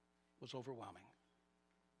was overwhelming.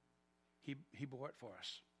 He bore it for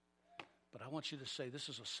us. But I want you to say, this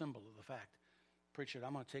is a symbol of the fact, preacher,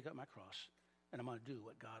 I'm going to take up my cross, and I'm going to do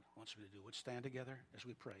what God wants me to do. Let's stand together as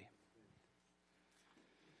we pray.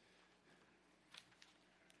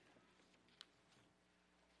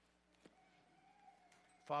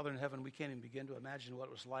 Father in heaven, we can't even begin to imagine what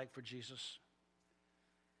it was like for Jesus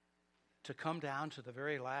to come down to the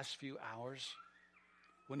very last few hours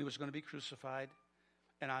when he was going to be crucified.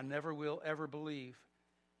 And I never will ever believe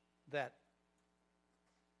that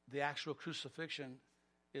the actual crucifixion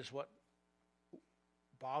is what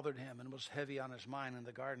bothered him and was heavy on his mind in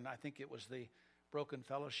the garden. I think it was the broken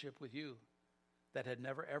fellowship with you that had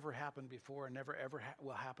never ever happened before and never ever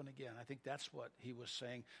will happen again. I think that's what he was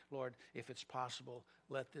saying. Lord, if it's possible,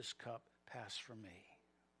 let this cup pass from me.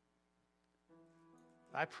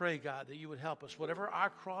 I pray, God, that you would help us, whatever our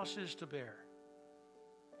cross is to bear,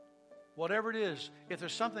 whatever it is. If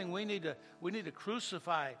there's something we need to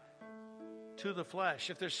crucify to the flesh,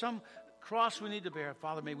 if there's some cross we need to bear,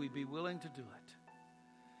 Father, may we be willing to do it.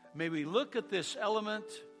 May we look at this element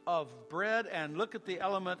of bread and look at the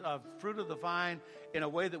element of fruit of the vine in a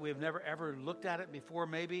way that we've never ever looked at it before.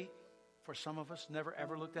 Maybe for some of us, never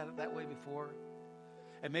ever looked at it that way before.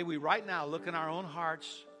 And may we right now look in our own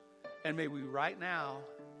hearts, and may we right now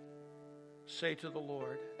say to the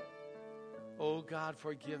Lord, oh God,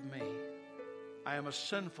 forgive me. I am a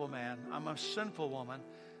sinful man. I'm a sinful woman.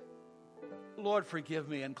 Lord, forgive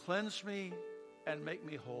me and cleanse me and make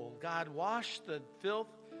me whole. God, wash the filth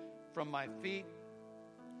from my feet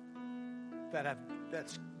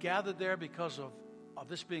that's gathered there because of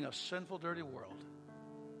this being a sinful, dirty world.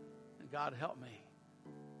 And God, help me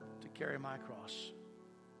to carry my cross,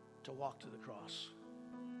 to walk to the cross.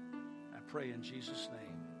 I pray in Jesus'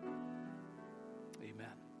 name.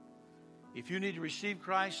 Amen. If you need to receive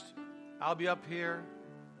Christ, I'll be up here.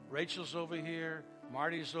 Rachel's over here.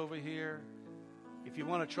 Marty's over here. If you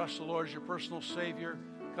want to trust the Lord as your personal Savior,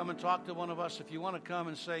 come and talk to one of us. If you want to come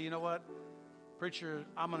and say, you know what, preacher,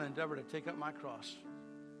 I'm going to endeavor to take up my cross,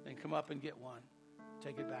 and come up and get one.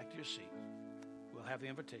 Take it back to your seat. We'll have the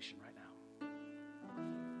invitation right now.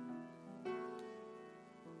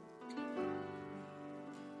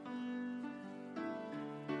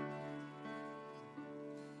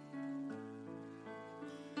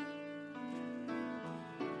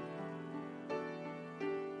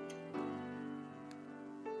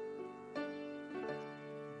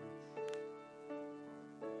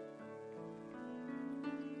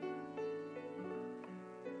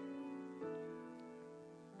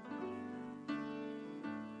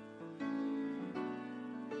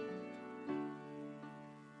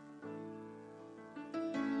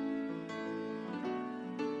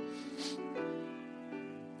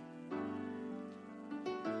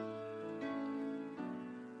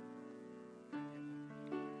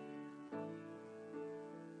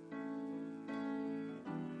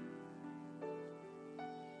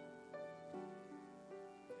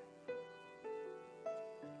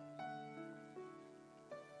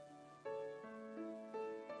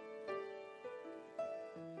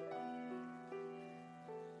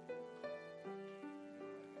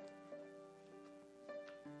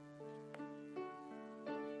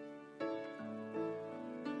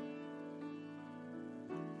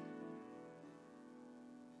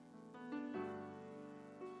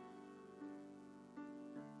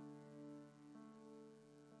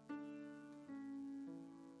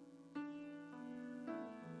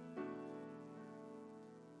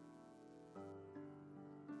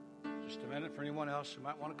 Just a minute for anyone else who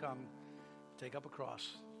might want to come. Take up a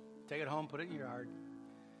cross. Take it home, put it in your yard.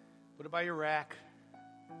 Put it by your rack.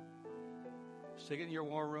 Stick it in your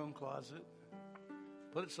war room closet.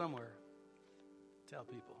 Put it somewhere. Tell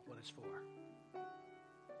people what it's for.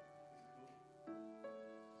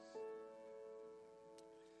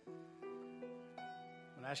 I'm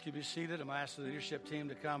going to ask you to be seated. I'm going to ask the leadership team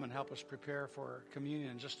to come and help us prepare for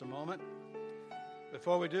communion in just a moment.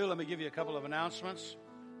 Before we do, let me give you a couple of announcements.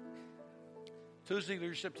 Tuesday,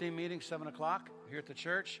 leadership team meeting, 7 o'clock here at the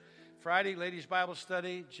church. Friday, ladies' Bible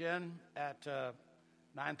study, Jen at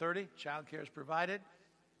 9:30. Child care is provided.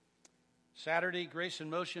 Saturday, Grace in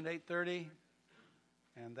Motion, 8:30.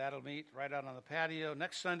 And that'll meet right out on the patio.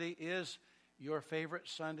 Next Sunday is your favorite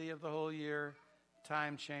Sunday of the whole year,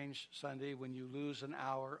 Time Change Sunday, when you lose an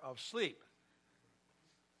hour of sleep.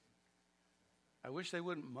 I wish they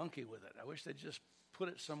wouldn't monkey with it. I wish they'd just put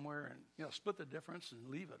it somewhere and, split the difference and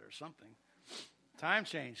leave it or something. Time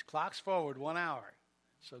change, clocks forward 1 hour.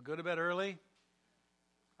 So go to bed early.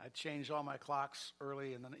 I change all my clocks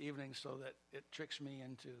early in the evening so that it tricks me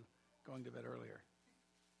into going to bed earlier.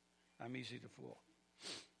 I'm easy to fool.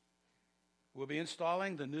 We'll be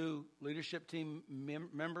installing the new leadership team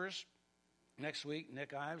members next week.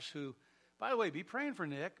 Nick Ives, who, by the way, be praying for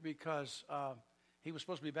Nick because he was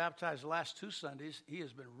supposed to be baptized the last 2 Sundays. He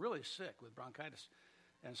has been really sick with bronchitis.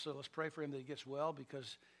 And so let's pray for him that he gets well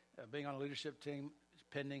because being on a leadership team is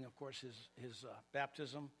pending, of course, his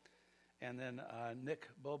baptism. And then Nick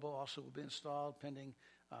Bobo also will be installed pending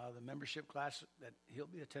the membership class that he'll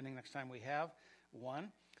be attending next time we have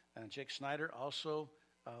one. And Jake Snyder also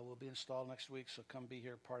will be installed next week, so come be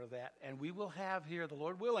here, part of that. And we will have here, the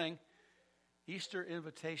Lord willing, Easter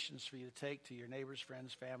invitations for you to take to your neighbors,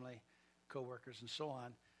 friends, family, coworkers, and so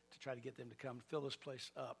on, to try to get them to come fill this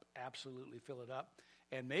place up. Absolutely fill it up.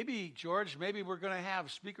 And maybe, George, maybe we're going to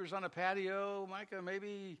have speakers on a patio, Micah,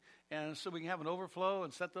 maybe, and so we can have an overflow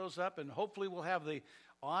and set those up. And hopefully we'll have the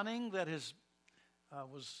awning that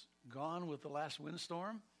was gone with the last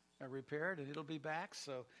windstorm repaired, and it'll be back.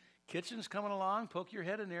 So kitchen's coming along. Poke your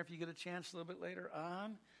head in there if you get a chance a little bit later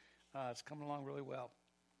on. It's coming along really well.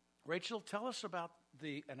 Rachel, tell us about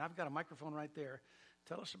and I've got a microphone right there.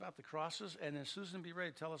 Tell us about the crosses, and then Susan, be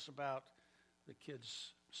ready to tell us about the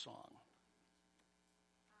kids' song.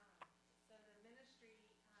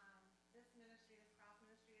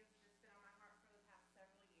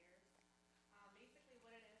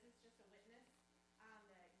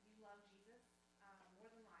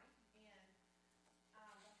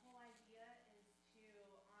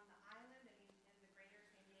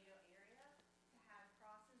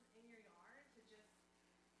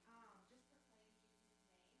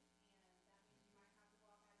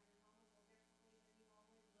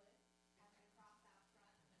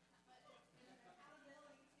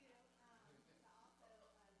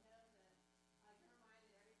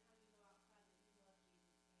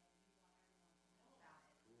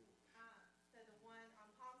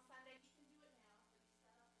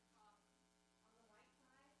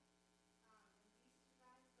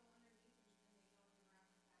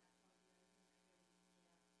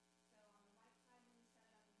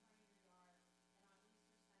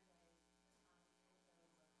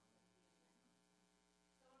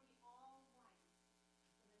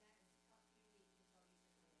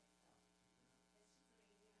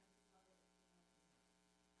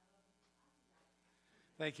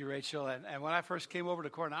 Thank you, Rachel. And when I first came over to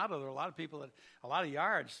Coronado, there were a lot of people, a lot of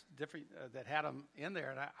yards different that had them in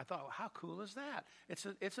there. And I thought, well, how cool is that?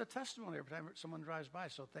 It's a testimony every time someone drives by.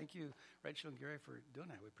 So thank you, Rachel and Gary, for doing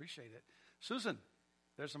that. We appreciate it. Susan,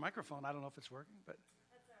 there's a microphone. I don't know if it's working, but.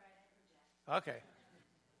 That's all right. I project. Okay.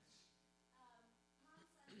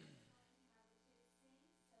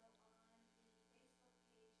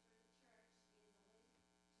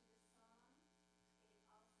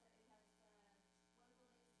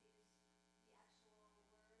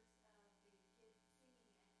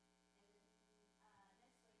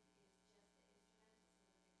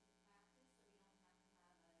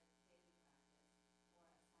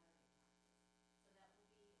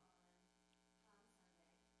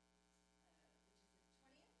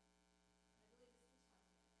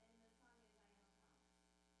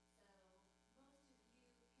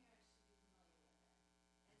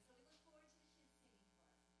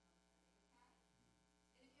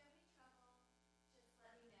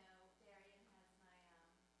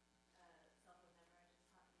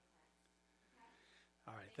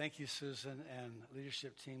 All right, thank you, Susan and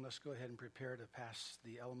leadership team. Let's go ahead and prepare to pass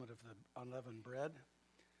the element of the unleavened bread.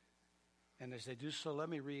 And as they do so, let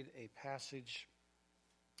me read a passage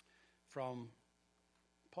from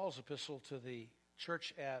Paul's epistle to the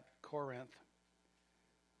church at Corinth.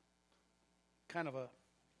 Kind of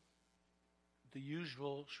the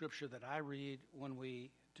usual scripture that I read when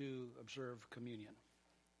we do observe communion.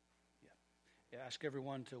 Yeah. Ask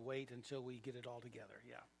everyone to wait until we get it all together.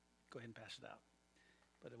 Yeah, go ahead and pass it out.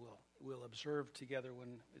 But we'll observe together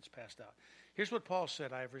when it's passed out. Here's what Paul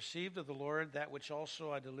said: I have received of the Lord that which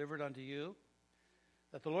also I delivered unto you,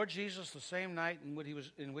 that the Lord Jesus, the same night in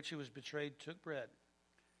which he was betrayed, took bread.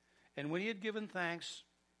 And when he had given thanks,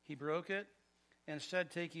 he broke it and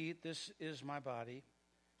said, Take, eat, this is my body,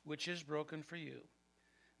 which is broken for you.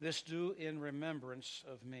 This do in remembrance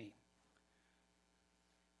of me.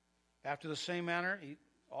 After the same manner, he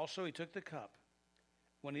took the cup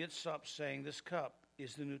when he had supped, saying, This cup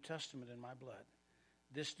is the New Testament in my blood.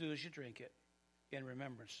 This do as you drink it in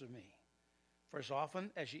remembrance of me. For as often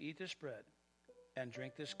as you eat this bread and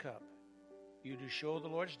drink this cup, you do show the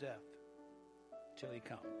Lord's death till he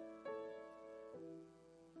come.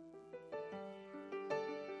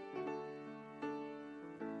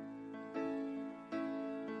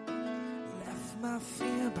 Left my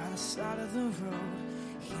fear by the side of the road.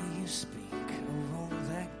 Hear you speak, I won't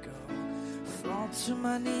let go. Fall to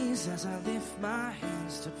my knees as I lift my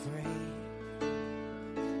hands to pray.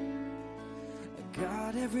 I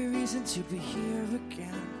got every reason to be here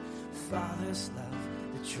again. Father's love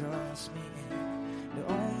that draws me in. And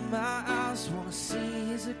all my eyes want to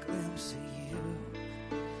see is a glimpse of you.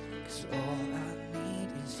 'Cause all I need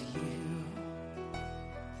is you.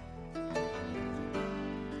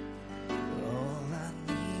 All I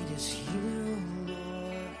need is you,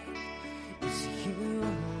 Lord. Is you,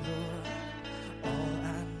 Lord.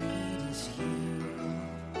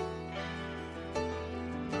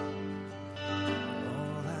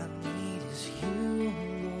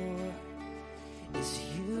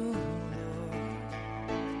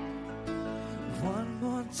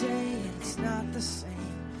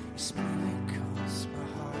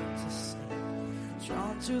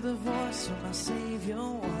 drawn to the voice of my Savior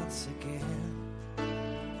once again.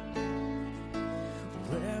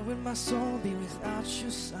 Where would my soul be without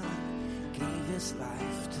your Son? Gave his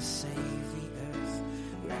life to save the earth.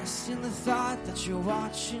 Rest in the thought that you're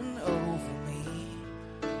watching over me.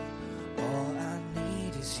 All I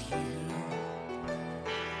need is you.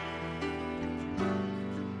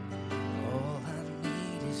 All I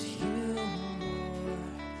need is you, Lord.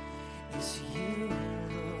 Is you,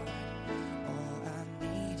 Lord. All I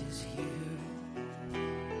need is you.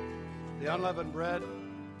 The unleavened bread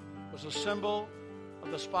was a symbol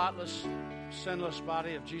of the spotless, sinless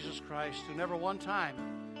body of Jesus Christ, who never one time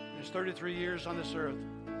in his 33 years on this earth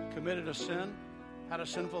committed a sin, had a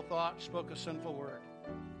sinful thought, spoke a sinful word.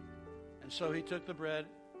 And so he took the bread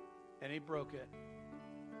and he broke it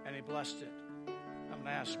and he blessed it. I'm going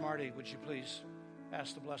to ask Marty, would you please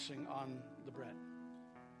ask the blessing on the bread?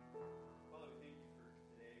 Father, we thank you for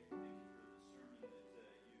today. We thank you for the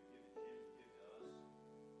sermon that you've given Jim to give to us.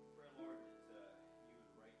 Pray, Lord, that you would write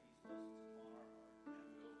these lessons upon our heart, and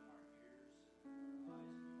we open our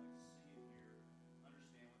ears and our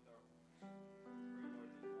eyes, and we might see and hear, understand with our hearts. Pray,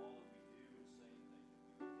 Lord, that all that we do and say and think, that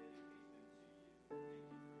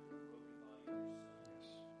we would dedicate them to you. Thank you for the broken body of your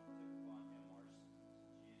Son. Take upon him our sins.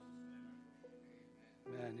 In Jesus' name I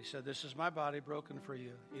pray. Amen. He said, "This is my body broken for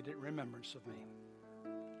you. Eat it in remembrance of me."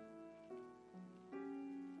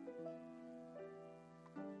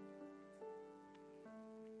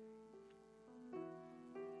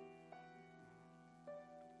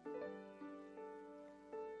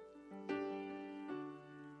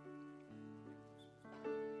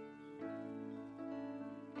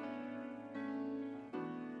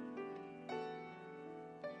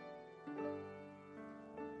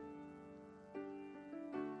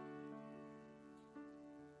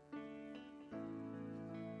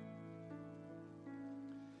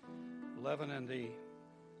 Leaven in the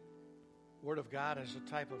Word of God is a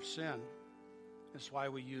type of sin. That's why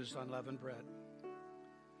we use unleavened bread.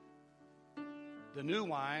 The new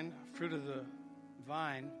wine, fruit of the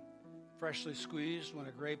vine, freshly squeezed when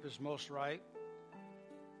a grape is most ripe,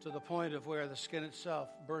 to the point of where the skin itself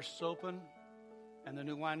bursts open and the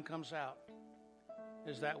new wine comes out,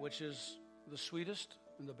 is that which is the sweetest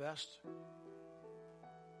and the best.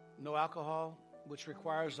 No alcohol, which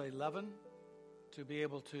requires a leaven to be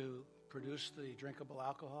able to produce the drinkable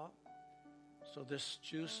alcohol. So this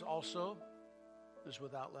juice also is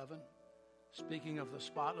without leaven. Speaking of the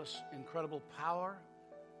spotless, incredible power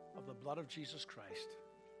of the blood of Jesus Christ.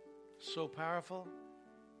 So powerful,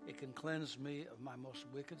 it can cleanse me of my most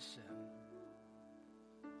wicked sin.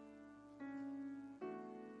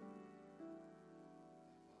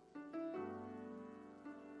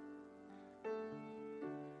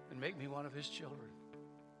 And make me one of his children.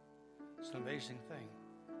 It's an amazing thing.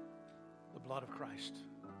 The blood of Christ.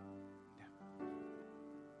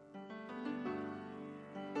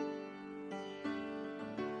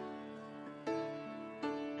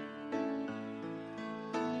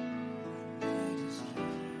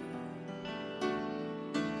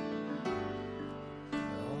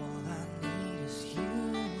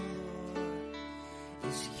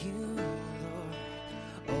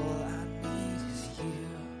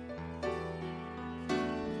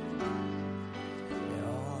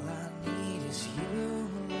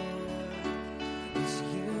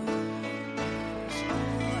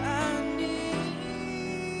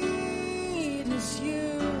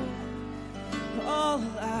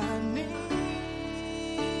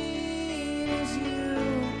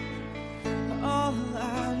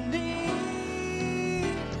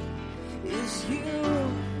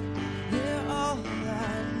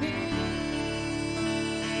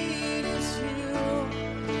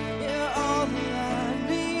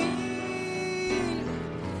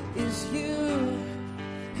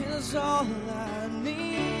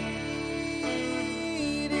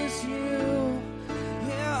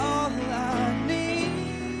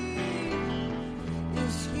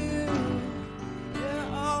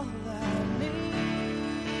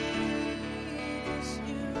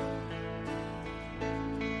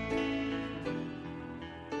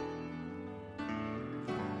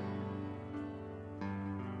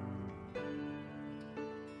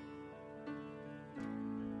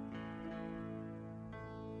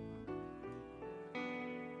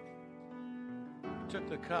 Took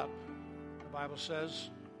the cup, the Bible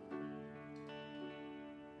says,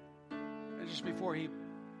 and just before he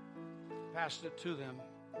passed it to them,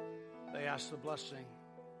 they asked the blessing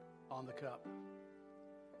on the cup.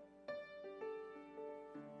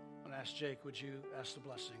 I'm going to ask Jake, would you ask the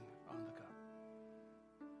blessing on the cup?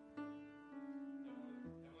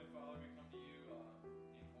 Heavenly Father, we come to you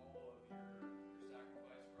in all of your sacrifice.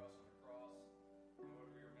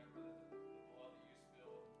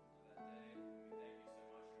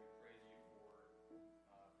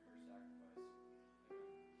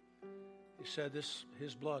 He said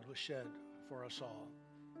his blood was shed for us all.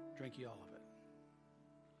 Drink ye all of it.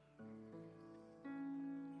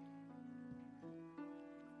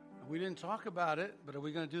 We didn't talk about it, but are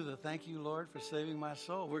we going to do the thank you, Lord, for saving my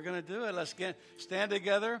soul? We're going to do it. Let's stand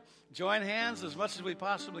together, join hands as much as we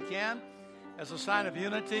possibly can as a sign of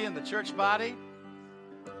unity in the church body.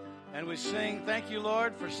 And we sing, thank you,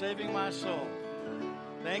 Lord, for saving my soul.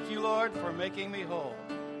 Thank you, Lord, for making me whole.